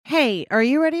Hey, are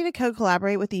you ready to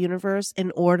co-collaborate with the universe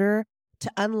in order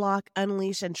to unlock,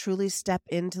 unleash, and truly step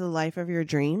into the life of your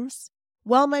dreams?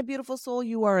 Well, my beautiful soul,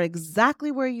 you are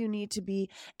exactly where you need to be,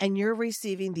 and you're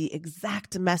receiving the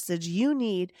exact message you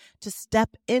need to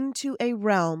step into a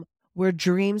realm where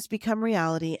dreams become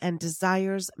reality and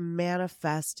desires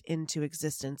manifest into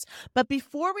existence. But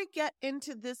before we get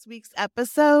into this week's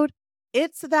episode,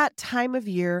 it's that time of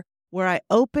year where I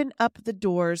open up the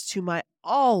doors to my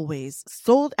always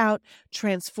sold out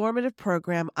transformative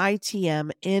program,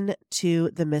 ITM, Into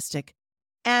the Mystic.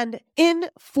 And in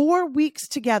 4 weeks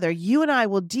together, you and I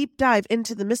will deep dive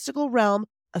into the mystical realm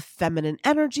of feminine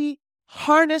energy,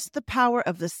 harness the power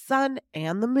of the sun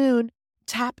and the moon,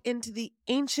 tap into the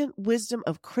ancient wisdom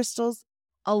of crystals,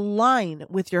 align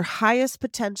with your highest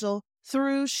potential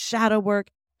through shadow work,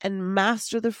 and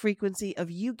master the frequency of,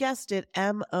 you guessed it,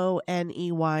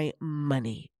 MONEY,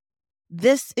 money.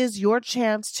 This is your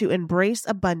chance to embrace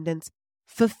abundance,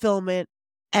 fulfillment,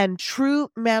 and true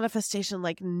manifestation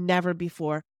like never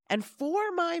before. And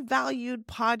for my valued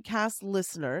podcast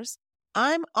listeners,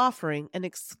 I'm offering an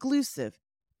exclusive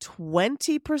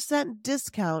 20%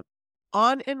 discount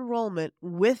on enrollment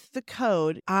with the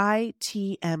code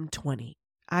ITM20.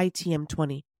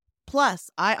 ITM20. Plus,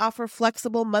 I offer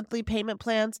flexible monthly payment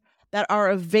plans that are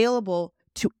available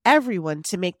to everyone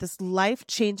to make this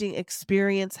life-changing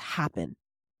experience happen.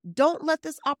 Don't let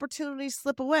this opportunity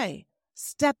slip away.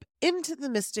 Step into the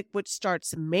Mystic, which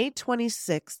starts May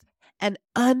 26th, and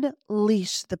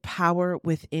unleash the power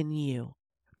within you.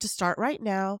 To start right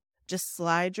now, just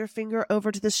slide your finger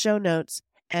over to the show notes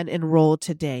and enroll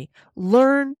today.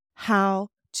 Learn how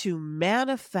to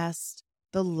manifest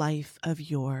the life of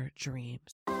your dreams.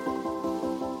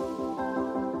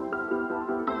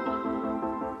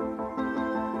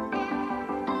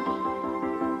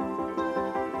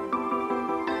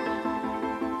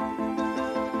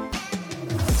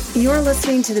 You're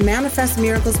listening to the Manifest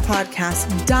Miracles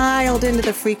podcast, dialed into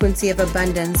the frequency of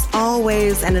abundance,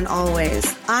 always and in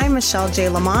always. I'm Michelle J.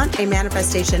 Lamont, a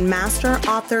manifestation master,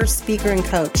 author, speaker, and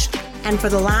coach. And for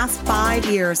the last 5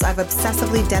 years, I've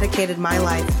obsessively dedicated my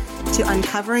life to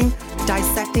uncovering,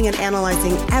 dissecting, and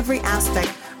analyzing every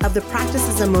aspect of the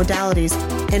practices and modalities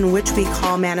in which we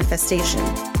call manifestation.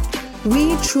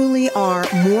 We truly are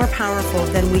more powerful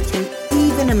than we can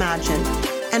even imagine,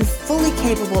 and fully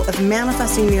capable of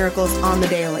manifesting miracles on the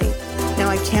daily. Now,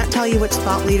 I can't tell you which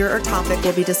thought leader or topic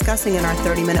we'll be discussing in our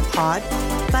 30-minute pod,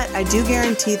 but I do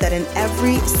guarantee that in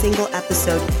every single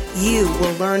episode, you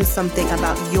will learn something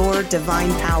about your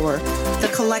divine power,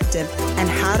 the collective, and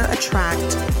how to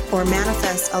attract or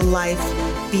manifest a life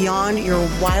beyond your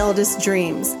wildest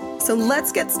dreams. So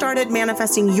let's get started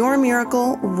manifesting your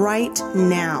miracle right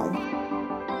now.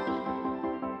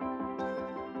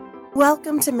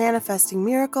 Welcome to Manifesting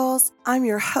Miracles. I'm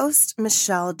your host,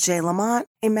 Michelle J. Lamont,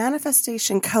 a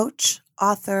manifestation coach,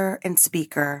 author, and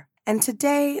speaker. And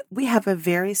today we have a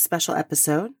very special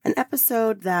episode, an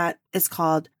episode that is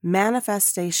called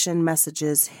Manifestation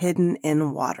Messages Hidden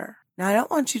in Water. Now, I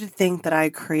don't want you to think that I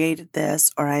created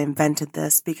this or I invented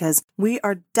this, because we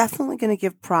are definitely going to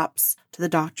give props to the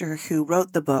doctor who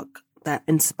wrote the book that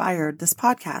inspired this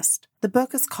podcast. The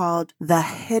book is called The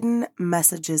Hidden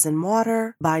Messages in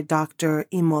Water by Dr.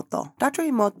 Emoto. Dr.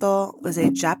 Emoto was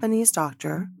a Japanese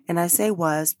doctor, and I say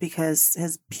was because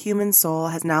his human soul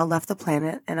has now left the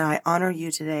planet, and I honor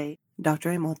you today, Dr.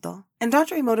 Emoto. And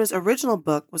Dr. Emoto's original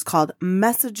book was called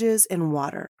Messages in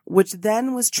Water, which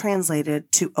then was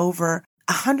translated to over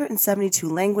 172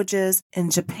 languages. In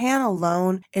Japan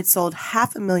alone, it sold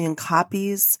 500,000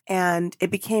 copies, and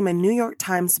it became a New York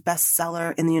Times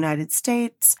bestseller in the United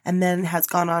States, and then has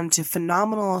gone on to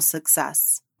phenomenal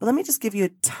success. But let me just give you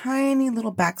a tiny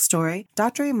little backstory.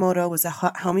 Dr. Emoto was a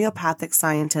homeopathic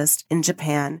scientist in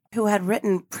Japan who had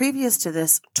written previous to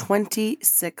this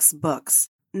 26 books,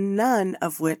 none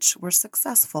of which were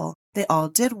successful. They all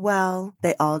did well,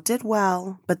 but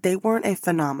they weren't a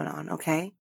phenomenon,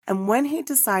 okay? And when he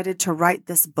decided to write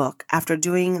this book, after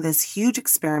doing this huge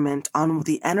experiment on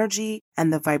the energy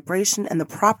and the vibration and the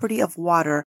property of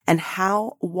water and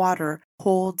how water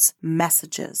holds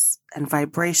messages and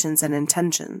vibrations and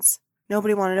intentions,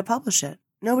 nobody wanted to publish it.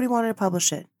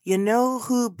 You know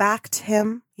who backed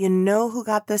him? You know who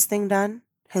got this thing done?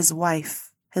 His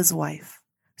wife.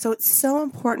 So it's so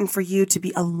important for you to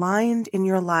be aligned in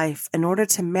your life in order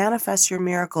to manifest your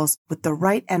miracles with the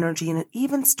right energy. And it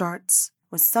even starts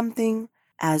with something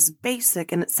as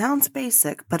basic, and it sounds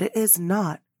basic, but it is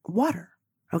not, water,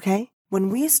 okay? When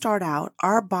we start out,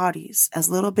 our bodies as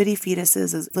little bitty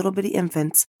fetuses, as little bitty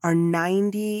infants, are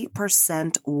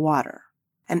 90% water.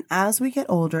 And as we get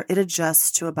older, it adjusts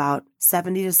to about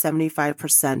 70 to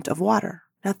 75% of water.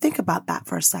 Now think about that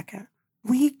for a second.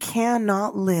 We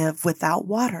cannot live without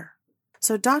water.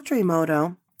 So Dr.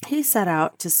 Emoto, he set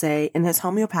out to say in his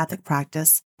homeopathic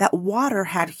practice that water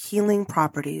had healing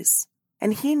properties.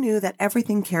 And he knew that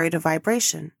everything carried a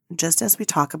vibration, just as we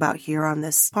talk about here on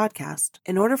this podcast.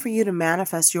 In order for you to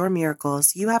manifest your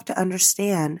miracles, you have to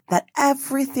understand that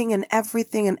everything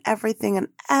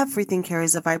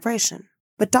carries a vibration.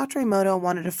 But Dr. Emoto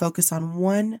wanted to focus on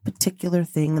one particular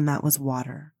thing, and that was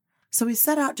water. So he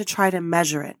set out to try to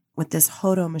measure it with this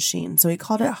Hodo machine. So he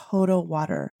called it Hodo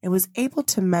water. It was able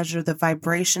to measure the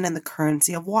vibration and the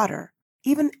currency of water.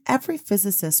 Even every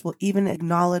physicist will even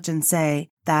acknowledge and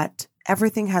say that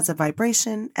everything has a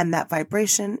vibration, and that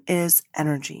vibration is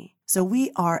energy. So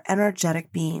we are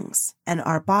energetic beings, and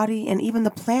our body and even the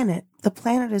planet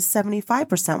is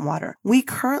 75% water. We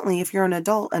currently, if you're an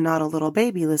adult and not a little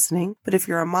baby listening, but if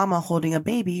you're a mama holding a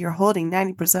baby, you're holding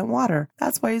 90% water.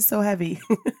 That's why it's so heavy.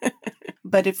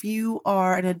 But if you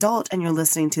are an adult and you're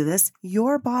listening to this,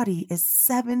 your body is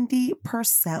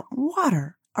 70%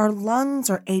 water. Our lungs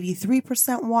are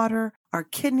 83% water. Our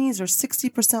kidneys are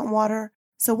 60% water.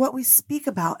 So what we speak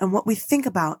about and what we think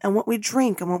about and what we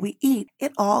drink and what we eat,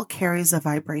 it all carries a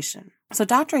vibration. So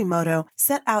Dr. Emoto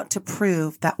set out to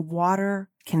prove that water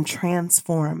can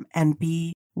transform and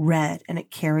be read, and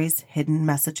it carries hidden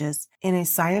messages in a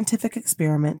scientific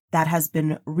experiment that has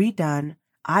been redone.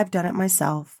 I've done it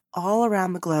myself all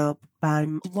around the globe by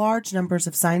large numbers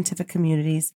of scientific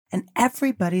communities, and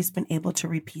everybody's been able to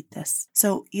repeat this.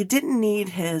 So you didn't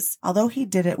need although he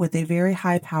did it with a very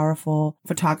high powerful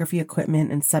photography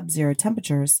equipment and sub-zero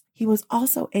temperatures, he was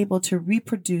also able to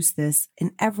reproduce this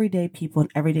in everyday people in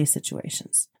everyday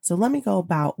situations. So let me go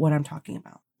about what I'm talking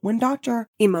about. When Dr.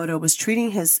 Emoto was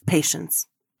treating his patients,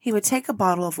 he would take a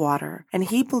bottle of water, and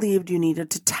he believed you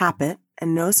needed to tap it,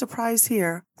 and no surprise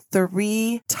here,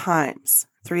 3 times.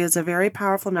 3 is a very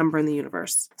powerful number in the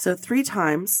universe. So 3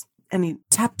 times, and he'd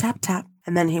tap, tap, tap.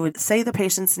 And then he would say the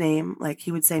patient's name, like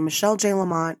he would say, Michelle J.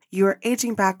 Lamont, you are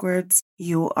aging backwards,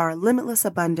 you are limitless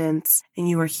abundance, and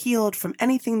you are healed from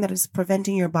anything that is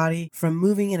preventing your body from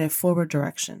moving in a forward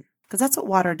direction. Because that's what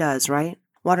water does, right?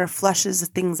 Water flushes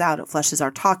things out. It flushes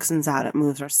our toxins out. It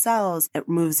moves our cells. It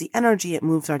moves the energy. It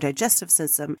moves our digestive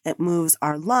system. It moves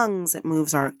our lungs. It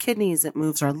moves our kidneys. It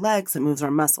moves our legs. It moves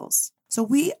our muscles. So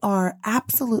we are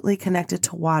absolutely connected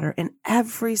to water in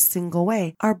every single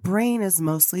way. Our brain is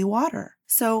mostly water.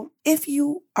 So if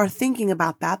you are thinking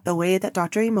about that the way that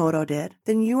Dr. Emoto did,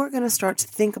 then you are going to start to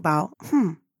think about,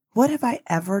 what have I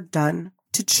ever done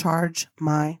to charge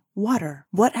my water?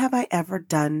 What have I ever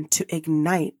done to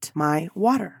ignite my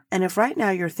water? And if right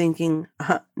now you're thinking,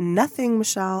 nothing,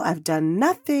 Michelle, I've done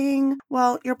nothing.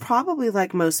 Well, you're probably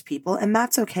like most people, and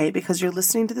that's okay because you're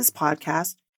listening to this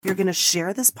podcast. You're going to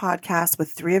share this podcast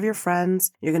with 3 of your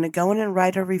friends. You're going to go in and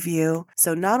write a review.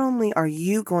 So not only are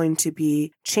you going to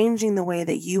be changing the way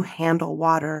that you handle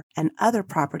water and other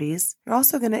properties, you're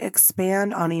also going to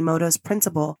expand on Emoto's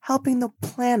principle, helping the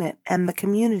planet and the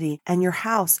community and your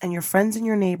house and your friends and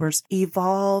your neighbors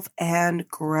evolve and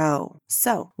grow.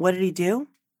 So what did he do?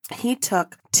 He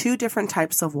took 2 different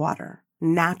types of water.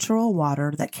 Natural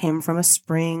water that came from a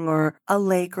spring or a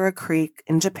lake or a creek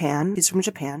in Japan. He's from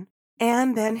Japan.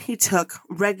 And then he took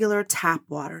regular tap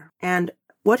water. And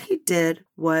what he did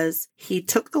was he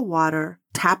took the water,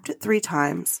 tapped it 3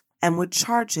 times, and would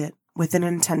charge it with an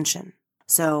intention.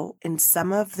 So in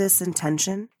some of this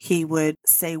intention, he would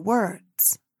say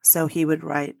words. So he would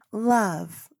write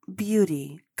love,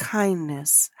 beauty,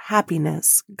 kindness,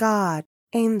 happiness, God,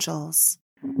 angels.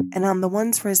 And on the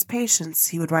ones for his patients,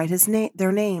 he would write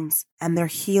their names and their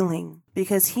healing,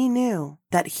 because he knew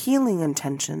that healing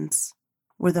intentions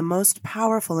were the most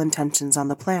powerful intentions on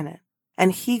the planet.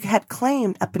 And he had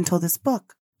claimed up until this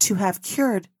book to have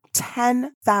cured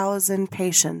 10,000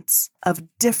 patients of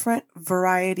different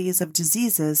varieties of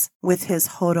diseases with his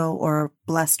Hodo or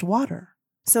blessed water.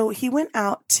 So he went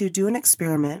out to do an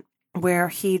experiment where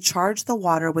he charged the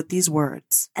water with these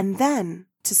words. And then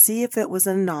to see if it was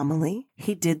an anomaly,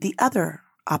 he did the other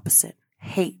opposite.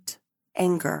 Hate,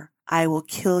 anger, I will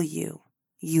kill you.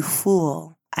 You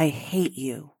fool, I hate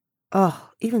you. Oh,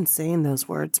 even saying those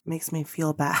words makes me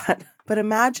feel bad. But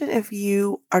imagine if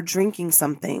you are drinking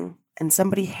something and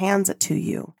somebody hands it to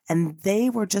you and they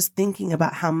were just thinking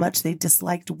about how much they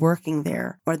disliked working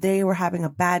there, or they were having a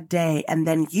bad day, and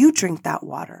then you drink that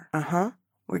water.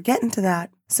 We're getting to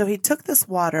that. So he took this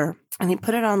water and he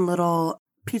put it on little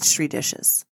Peachtree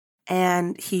dishes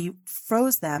and he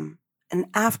froze them. And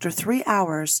after 3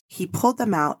 hours, he pulled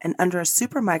them out, and under a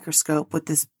super microscope with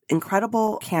this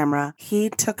incredible camera, he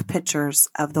took pictures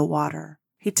of the water.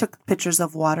 He took pictures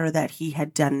of water that he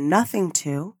had done nothing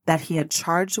to, that he had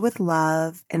charged with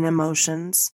love and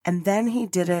emotions, and then he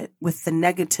did it with the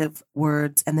negative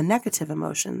words and the negative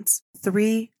emotions.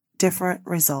 3 different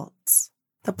results.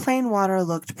 The plain water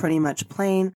looked pretty much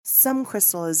plain, some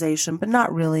crystallization, but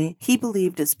not really. He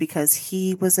believed it's because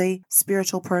he was a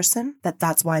spiritual person,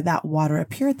 that's why that water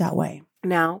appeared that way.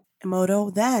 Now,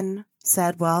 Emoto then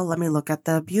said, well, let me look at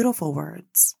the beautiful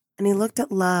words. And he looked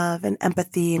at love and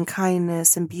empathy and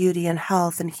kindness and beauty and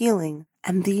health and healing.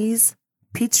 And these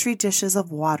Petri dishes of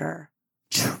water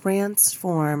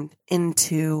transformed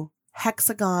into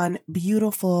hexagon,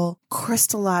 beautiful,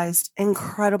 crystallized,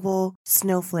 incredible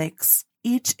snowflakes,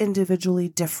 each individually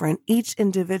different, each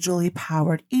individually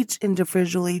powered, each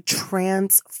individually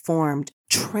transformed.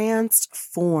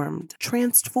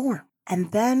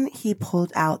 And then he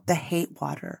pulled out the hate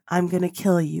water. I'm going to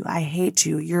kill you. I hate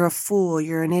you. You're a fool.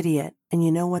 You're an idiot. And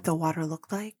you know what the water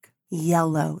looked like?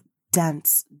 Yellow,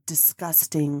 dense,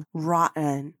 disgusting,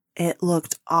 rotten. It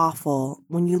looked awful.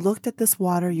 When you looked at this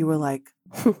water, you were like,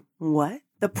 what?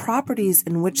 The properties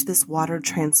in which this water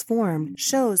transformed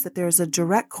shows that there's a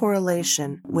direct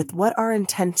correlation with what our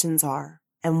intentions are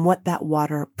and what that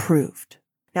water proved.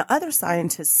 Now, other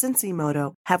scientists since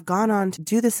Emoto have gone on to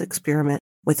do this experiment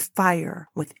with fire,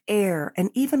 with air,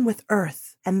 and even with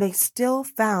earth. And they still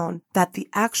found that the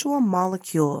actual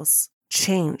molecules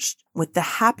changed. With the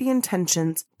happy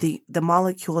intentions, the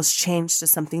molecules changed to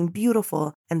something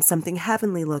beautiful and something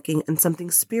heavenly looking and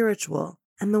something spiritual.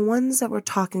 And the ones that were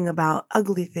talking about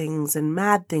ugly things and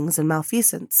mad things and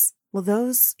malfeasance, well,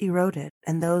 those eroded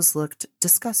and those looked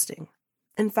disgusting.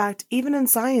 In fact, even in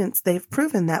science, they've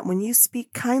proven that when you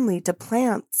speak kindly to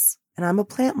plants, and I'm a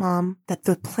plant mom, that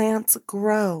the plants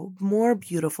grow more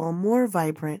beautiful, more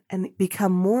vibrant, and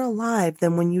become more alive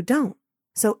than when you don't.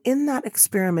 So in that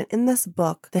experiment, in this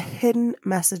book, The Hidden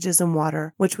Messages in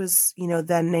Water, which was,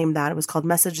 then named that, it was called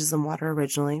Messages in Water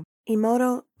originally,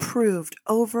 Emoto proved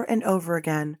over and over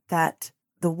again that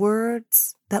the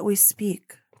words that we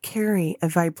speak carry a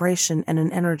vibration and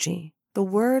an energy. The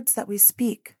words that we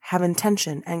speak have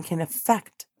intention and can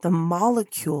affect the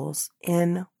molecules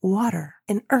in water,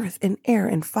 in earth, in air,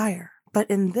 in fire. But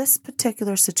in this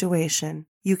particular situation,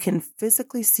 you can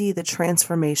physically see the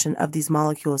transformation of these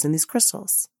molecules in these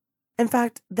crystals. In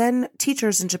fact, then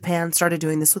teachers in Japan started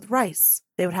doing this with rice.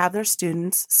 They would have their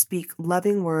students speak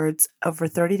loving words over a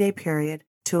 30-day period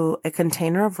to a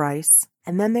container of rice,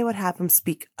 and then they would have them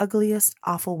speak ugliest,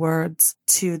 awful words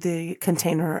to the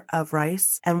container of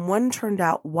rice. And one turned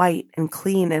out white and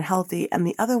clean and healthy, and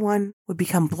the other one would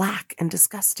become black and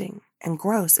disgusting and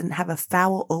gross and have a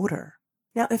foul odor.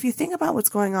 Now, if you think about what's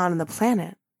going on in the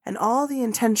planet, and all the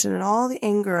intention and all the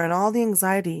anger and all the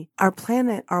anxiety, our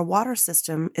planet, our water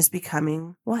system is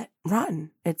becoming what?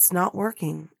 Rotten. It's not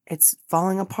working. It's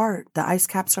falling apart. The ice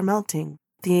caps are melting.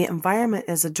 The environment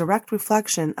is a direct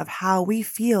reflection of how we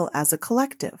feel as a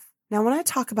collective. Now, when I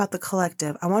talk about the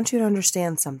collective, I want you to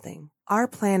understand something. Our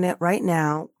planet right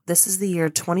now, this is the year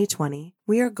 2020,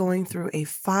 we are going through a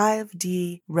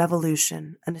 5D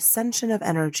revolution, an ascension of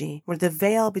energy, where the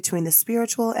veil between the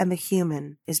spiritual and the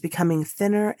human is becoming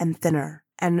thinner and thinner,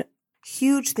 and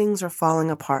huge things are falling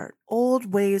apart.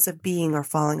 Old ways of being are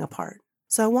falling apart.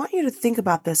 So I want you to think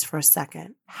about this for a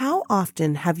second. How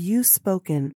often have you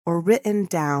spoken or written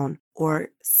down or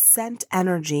sent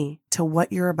energy to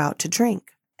what you're about to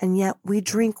drink? And yet we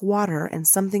drink water and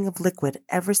something of liquid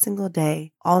every single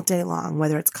day, all day long,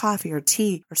 whether it's coffee or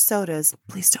tea or sodas.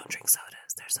 Please don't drink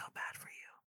sodas. They're so bad for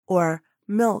you. Or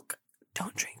milk.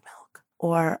 Don't drink milk.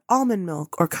 Or almond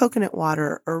milk or coconut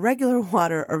water or regular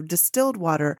water or distilled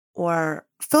water or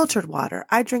filtered water.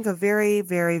 I drink a very,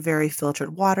 very, very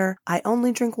filtered water. I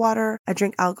only drink water. I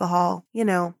drink alcohol,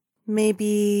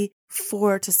 maybe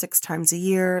 4 to 6 times a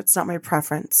year. It's not my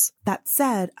preference. That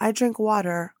said, I drink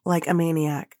water like a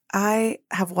maniac. I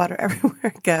have water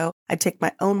everywhere I go. I take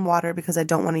my own water because I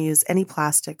don't want to use any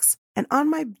plastics. And on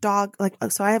my dog,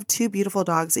 so I have 2 beautiful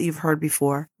dogs that you've heard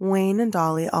before, Wayne and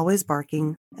Dolly, always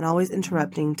barking and always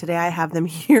interrupting. Today I have them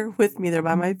here with me. They're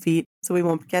by my feet, so we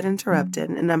won't get interrupted.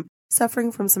 And I'm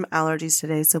suffering from some allergies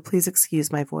today, so please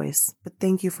excuse my voice. But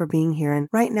thank you for being here. And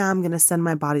right now I'm going to send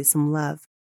my body some love,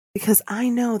 because I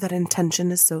know that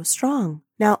intention is so strong.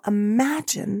 Now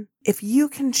imagine if you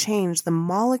can change the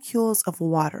molecules of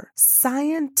water,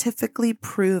 scientifically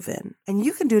proven, and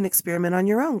you can do an experiment on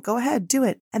your own. Go ahead, do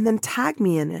it, and then tag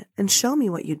me in it and show me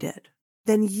what you did.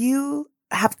 Then you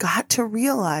have got to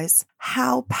realize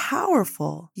how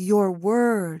powerful your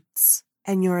words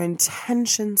and your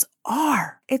intentions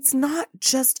are. It's not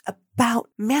just about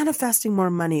manifesting more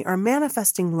money or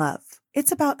manifesting love.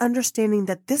 It's about understanding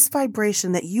that this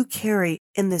vibration that you carry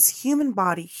in this human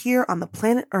body here on the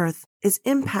planet Earth is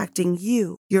impacting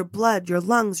you, your blood, your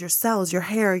lungs, your cells, your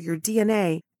hair, your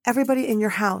DNA, everybody in your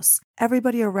house,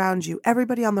 everybody around you,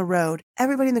 everybody on the road,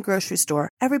 everybody in the grocery store,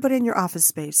 everybody in your office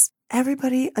space,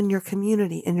 everybody in your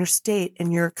community, in your state,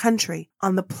 in your country,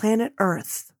 on the planet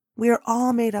Earth. We are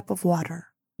all made up of water.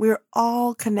 We are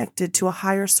all connected to a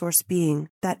higher source being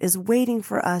that is waiting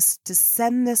for us to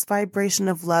send this vibration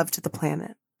of love to the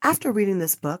planet. After reading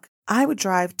this book, I would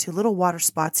drive to little water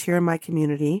spots here in my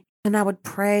community, and I would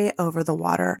pray over the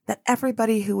water that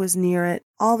everybody who was near it,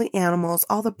 all the animals,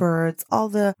 all the birds, all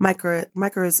the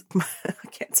micros, I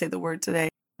can't say the word today,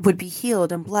 would be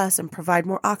healed and blessed and provide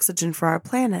more oxygen for our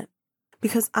planet.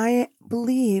 Because I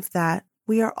believe that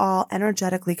we are all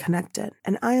energetically connected,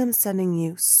 and I am sending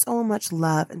you so much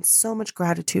love and so much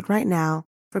gratitude right now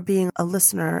for being a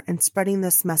listener and spreading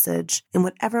this message in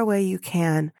whatever way you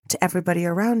can to everybody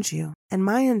around you. And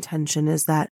my intention is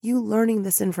that you learning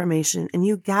this information and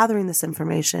you gathering this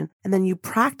information and then you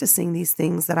practicing these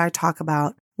things that I talk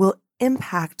about will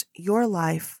impact your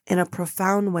life in a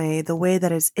profound way, the way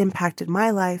that has impacted my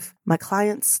life, my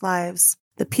clients' lives,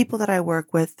 the people that I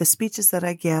work with, the speeches that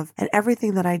I give, and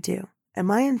everything that I do. And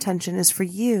my intention is for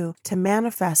you to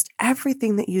manifest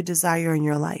everything that you desire in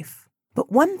your life.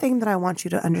 But one thing that I want you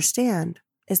to understand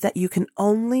is that you can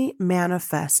only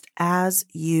manifest as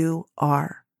you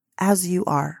are, as you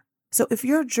are. So if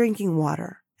you're drinking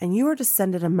water and you were to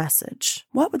send it a message,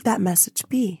 what would that message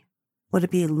be? Would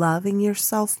it be loving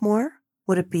yourself more?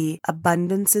 Would it be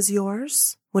abundance is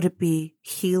yours? Would it be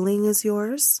healing is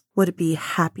yours? Would it be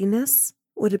happiness?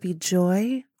 Would it be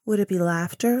joy? Would it be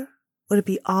laughter? Would it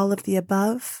be all of the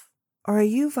above? Or are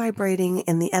you vibrating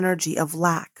in the energy of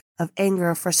lack, of anger,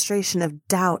 of frustration, of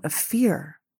doubt, of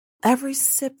fear? Every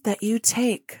sip that you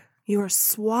take, you are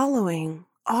swallowing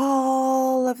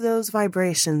all of those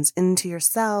vibrations into your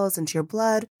cells, into your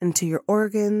blood, into your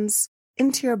organs,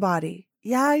 into your body.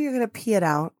 Yeah, you're going to pee it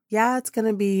out. Yeah, it's going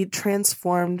to be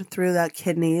transformed through the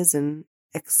kidneys and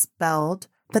expelled,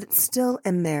 but it's still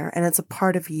in there and it's a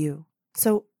part of you.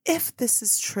 So if this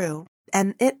is true,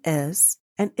 and it is,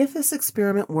 and if this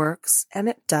experiment works, and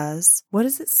it does, what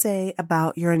does it say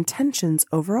about your intentions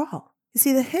overall? You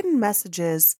see, the hidden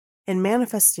messages in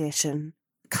manifestation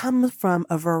come from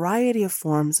a variety of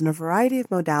forms and a variety of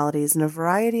modalities and a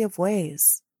variety of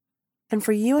ways. And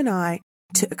for you and I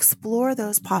to explore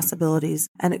those possibilities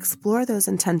and explore those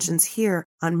intentions here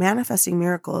on Manifesting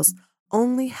Miracles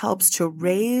only helps to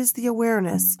raise the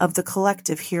awareness of the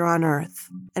collective here on Earth.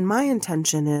 And my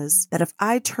intention is that if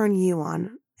I turn you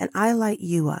on and I light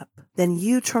you up, then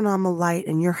you turn on the light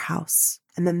in your house.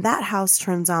 And then that house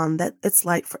turns on that it's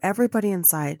light for everybody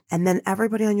inside. And then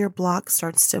everybody on your block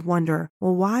starts to wonder,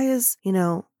 well, why is,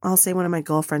 I'll say one of my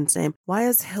girlfriend's name. Why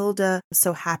is Hilda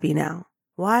so happy now?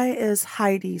 Why is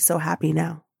Heidi so happy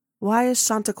now? Why is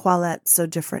Chantaqualette so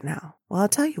different now? Well, I'll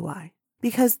tell you why.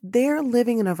 Because they're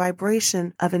living in a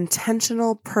vibration of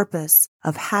intentional purpose,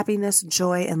 of happiness,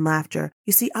 joy, and laughter.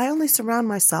 You see, I only surround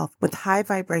myself with high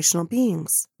vibrational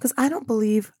beings because I don't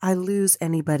believe I lose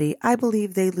anybody. I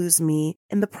believe they lose me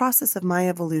in the process of my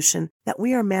evolution, that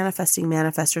we are manifesting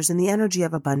manifestors in the energy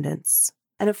of abundance.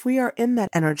 And if we are in that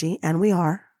energy, and we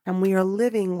are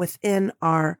living within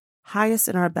our highest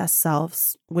and our best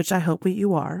selves, which I hope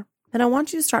you are, then I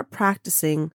want you to start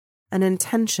practicing an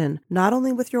intention, not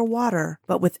only with your water,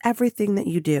 but with everything that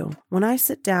you do. When I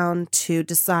sit down to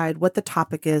decide what the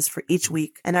topic is for each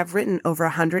week, and I've written over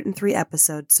 103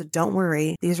 episodes, so don't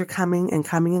worry, these are coming and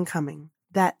coming and coming,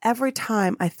 that every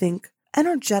time I think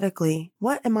energetically,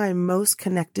 what am I most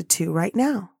connected to right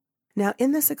now? Now,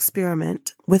 in this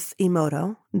experiment with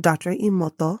Emoto, Dr.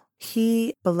 Emoto,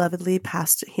 he unfortunately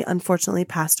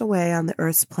passed away on the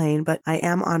Earth's plane, but I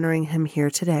am honoring him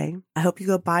here today. I hope you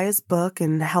go buy his book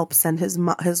and help send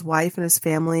his wife and his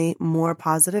family more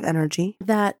positive energy.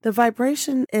 That the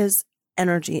vibration is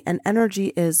energy, and energy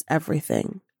is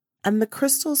everything. And the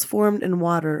crystals formed in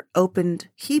water opened,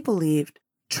 he believed,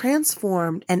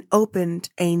 transformed and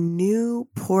opened a new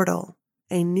portal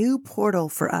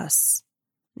for us.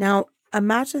 Now,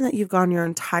 imagine that you've gone your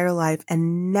entire life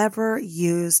and never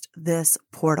used this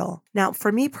portal. Now,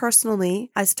 for me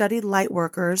personally, I studied light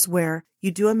workers where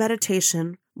you do a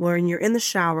meditation where when you're in the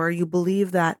shower, you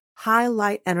believe that high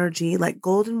light energy, like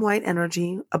golden white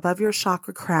energy above your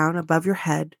chakra crown, above your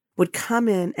head, would come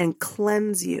in and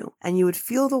cleanse you, and you would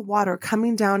feel the water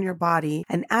coming down your body.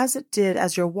 And as it did,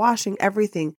 as you're washing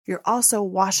everything, you're also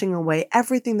washing away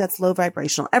everything that's low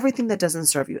vibrational, everything that doesn't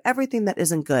serve you, everything that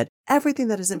isn't good, everything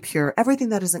that isn't pure, everything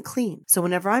that isn't clean. So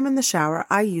whenever I'm in the shower,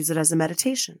 I use it as a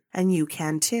meditation, and you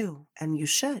can too, and you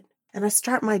should. And I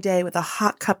start my day with a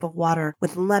hot cup of water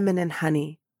with lemon and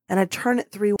honey, and I turn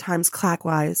it 3 times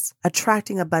clockwise,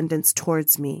 attracting abundance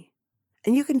towards me.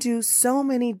 And you can do so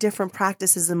many different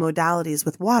practices and modalities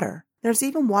with water. There's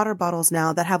even water bottles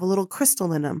now that have a little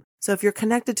crystal in them. So if you're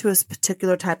connected to a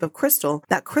particular type of crystal,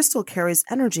 that crystal carries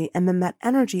energy, and then that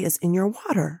energy is in your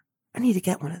water. I need to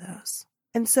get one of those.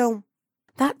 And so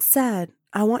that said,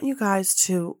 I want you guys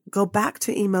to go back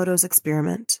to Emoto's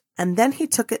experiment. And then he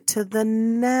took it to the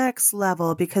next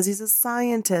level because he's a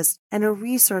scientist and a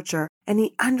researcher, and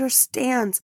he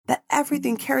understands that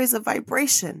everything carries a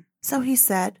vibration. So he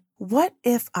said, what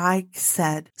if I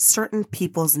said certain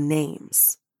people's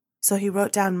names? So he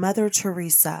wrote down Mother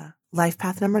Teresa, life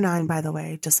path number 9, by the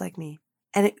way, just like me.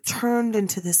 And it turned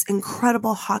into this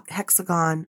incredible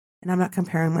hexagon. And I'm not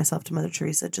comparing myself to Mother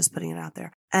Teresa, just putting it out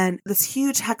there. And this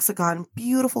huge hexagon,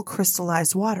 beautiful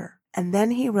crystallized water. And then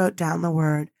he wrote down the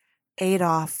word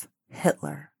Adolf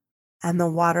Hitler. And the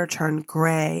water turned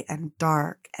gray and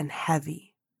dark and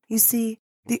heavy. You see,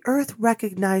 the earth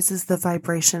recognizes the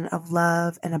vibration of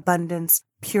love and abundance,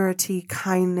 purity,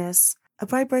 kindness, a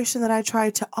vibration that I try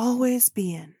to always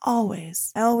be in,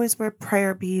 always. I always wear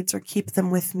prayer beads or keep them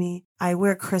with me. I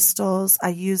wear crystals. I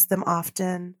use them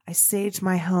often. I sage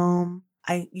my home.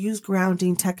 I use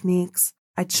grounding techniques.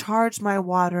 I charge my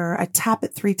water. I tap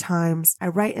it 3 times. I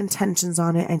write intentions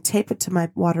on it and tape it to my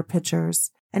water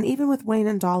pitchers. And even with Wayne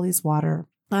and Dolly's water,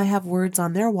 I have words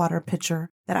on their water pitcher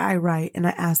that I write, and I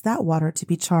ask that water to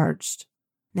be charged.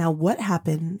 Now, what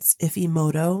happens if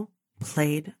Emoto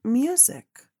played music?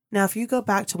 Now, if you go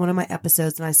back to one of my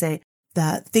episodes and I say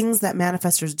the things that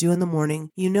manifestors do in the morning,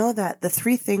 you know that the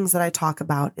 3 things that I talk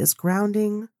about is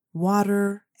grounding,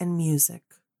 water, and music.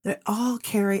 They all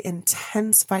carry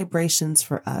intense vibrations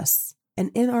for us.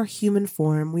 And in our human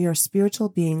form, we are spiritual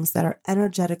beings that are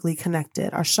energetically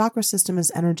connected. Our chakra system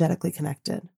is energetically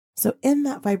connected. So in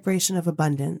that vibration of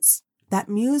abundance, that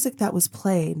music that was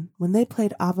played, when they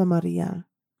played Ave Maria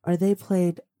or they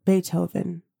played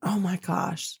Beethoven, oh my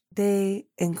gosh, they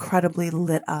incredibly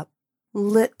lit up.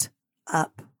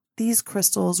 These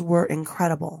crystals were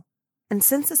incredible. And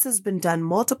since this has been done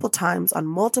multiple times on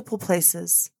multiple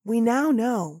places, we now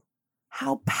know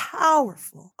how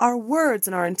powerful our words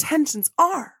and our intentions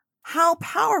are. How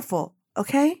powerful,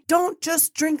 okay? Don't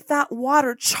just drink that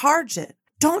water, charge it.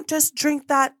 Don't just drink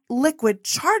that liquid,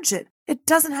 charge it. It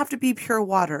doesn't have to be pure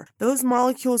water. Those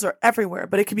molecules are everywhere,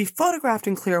 but it can be photographed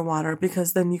in clear water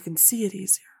because then you can see it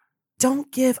easier.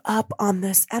 Don't give up on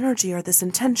this energy or this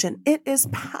intention. It is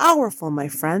powerful, my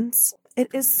friends. It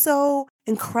is so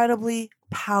incredibly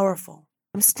powerful.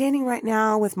 I'm standing right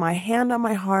now with my hand on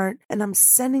my heart, and I'm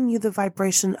sending you the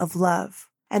vibration of love.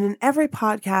 And in every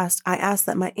podcast, I ask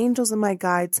that my angels and my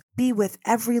guides be with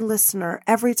every listener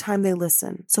every time they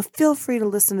listen. So feel free to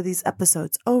listen to these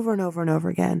episodes over and over and over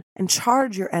again and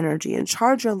charge your energy and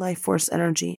charge your life force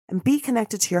energy and be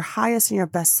connected to your highest and your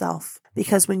best self.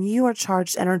 Because when you are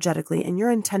charged energetically and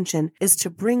your intention is to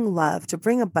bring love, to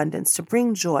bring abundance, to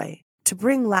bring joy, to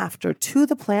bring laughter to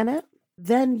the planet,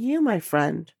 then you, my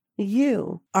friend,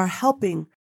 you are helping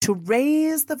to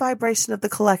raise the vibration of the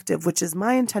collective, which is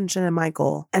my intention and my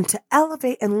goal, and to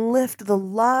elevate and lift the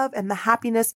love and the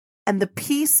happiness and the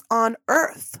peace on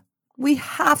earth. We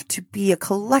have to be a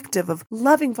collective of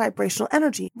loving vibrational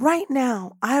energy. Right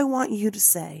now, I want you to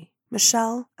say,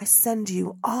 Michelle, I send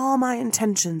you all my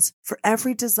intentions for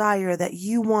every desire that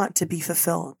you want to be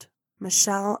fulfilled.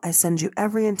 Michelle, I send you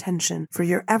every intention for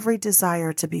your every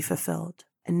desire to be fulfilled.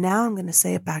 And now I'm going to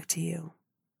say it back to you.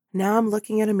 Now I'm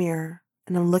looking at a mirror.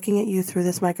 And I'm looking at you through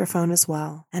this microphone as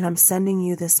well. And I'm sending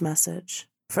you this message.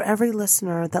 For every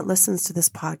listener that listens to this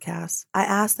podcast, I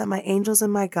ask that my angels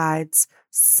and my guides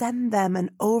send them an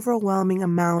overwhelming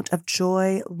amount of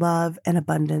joy, love, and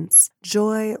abundance.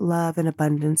 Joy, love, and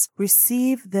abundance.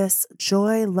 Receive this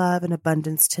joy, love, and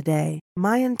abundance today.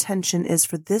 My intention is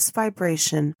for this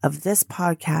vibration of this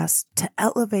podcast to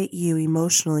elevate you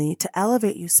emotionally, to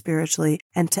elevate you spiritually,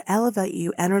 and to elevate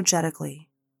you energetically.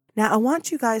 Now, I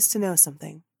want you guys to know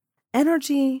something.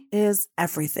 Energy is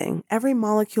everything. Every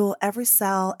molecule, every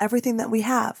cell, everything that we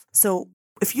have. So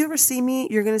if you ever see me,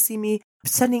 you're going to see me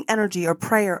sending energy or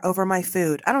prayer over my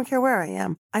food. I don't care where I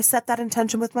am. I set that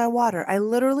intention with my water. I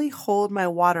literally hold my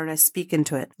water and I speak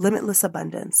into it. Limitless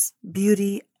abundance,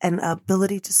 beauty, and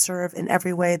ability to serve in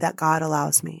every way that God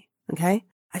allows me. Okay?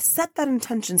 I set that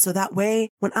intention so that way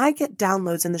when I get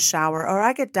downloads in the shower, or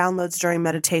I get downloads during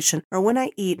meditation, or when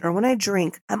I eat, or when I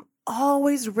drink, I'm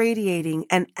always radiating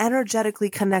and energetically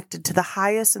connected to the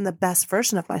highest and the best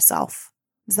version of myself.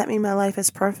 Does that mean my life is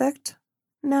perfect?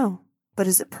 No. But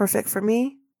is it perfect for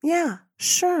me? Yeah,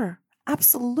 sure.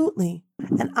 Absolutely.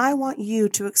 And I want you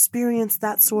to experience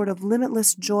that sort of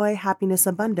limitless joy, happiness,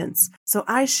 abundance. So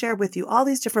I share with you all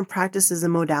these different practices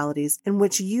and modalities in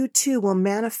which you too will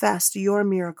manifest your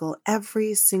miracle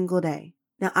every single day.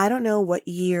 Now, I don't know what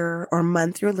year or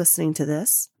month you're listening to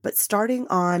this, but starting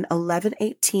on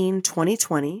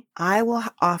 11/18/2020, I will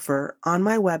offer on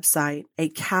my website a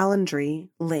Calendly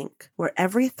link where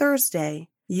every Thursday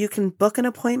you can book an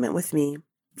appointment with me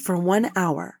for 1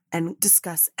 hour and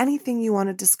discuss anything you want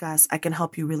to discuss. I can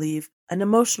help you relieve an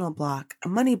emotional block, a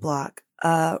money block,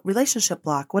 a relationship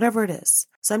block, whatever it is.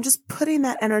 So I'm just putting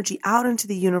that energy out into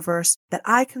the universe that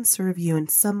I can serve you in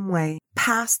some way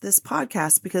past this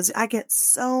podcast, because I get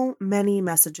so many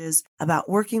messages about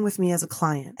working with me as a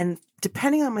client. And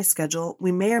depending on my schedule,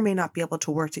 we may or may not be able to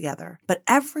work together. But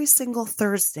every single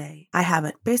Thursday, I have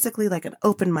it basically like an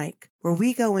open mic where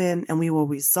we go in and we will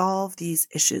resolve these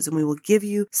issues and we will give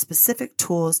you specific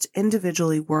tools to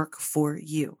individually work for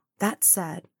you. That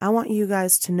said, I want you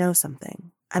guys to know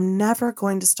something. I'm never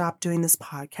going to stop doing this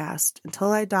podcast.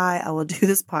 Until I die, I will do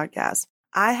this podcast.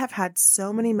 I have had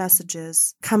so many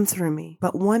messages come through me,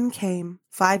 but one came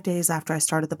 5 days after I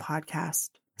started the podcast.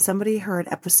 Somebody heard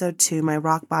episode 2, my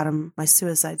rock bottom, my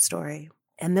suicide story.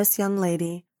 And this young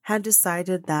lady had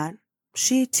decided that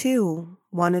she too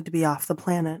wanted to be off the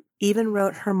planet. Even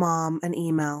wrote her mom an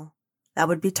email that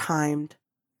would be timed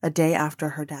a day after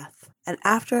her death. And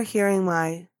after hearing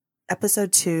my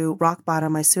episode 2, rock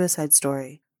bottom, my suicide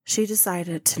story, she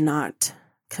decided to not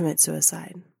commit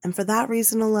suicide. And for that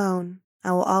reason alone,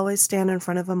 I will always stand in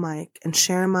front of a mic and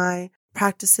share my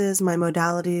practices, my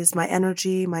modalities, my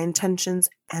energy, my intentions,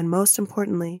 and most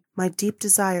importantly, my deep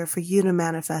desire for you to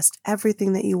manifest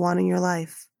everything that you want in your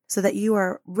life so that you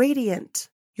are radiant.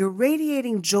 You're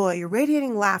radiating joy, you're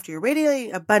radiating laughter, you're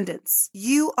radiating abundance.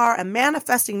 You are a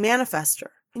manifesting manifester,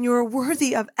 and you are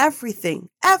worthy of everything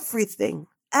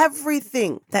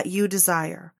that you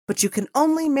desire. But you can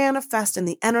only manifest in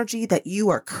the energy that you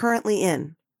are currently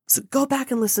in. So go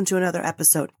back and listen to another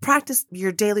episode. Practice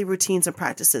your daily routines and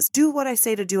practices. Do what I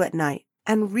say to do at night.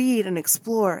 And read and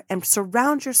explore and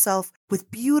surround yourself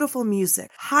with beautiful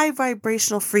music, high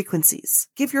vibrational frequencies.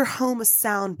 Give your home a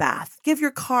sound bath. Give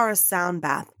your car a sound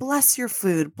bath. Bless your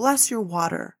food. Bless your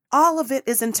water. All of it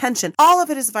is intention. All of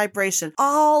it is vibration.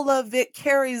 All of it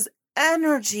carries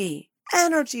energy.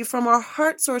 Energy from our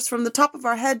heart source, from the top of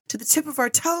our head to the tip of our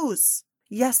toes.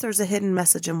 Yes, there's a hidden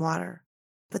message in water,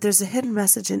 but there's a hidden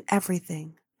message in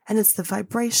everything, and it's the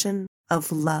vibration of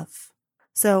love.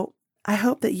 So I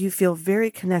hope that you feel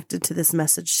very connected to this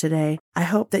message today. I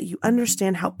hope that you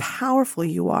understand how powerful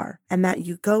you are and that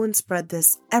you go and spread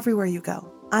this everywhere you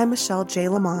go. I'm Michelle J.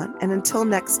 Lamont, and until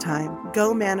next time,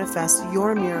 go manifest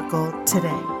your miracle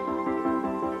today.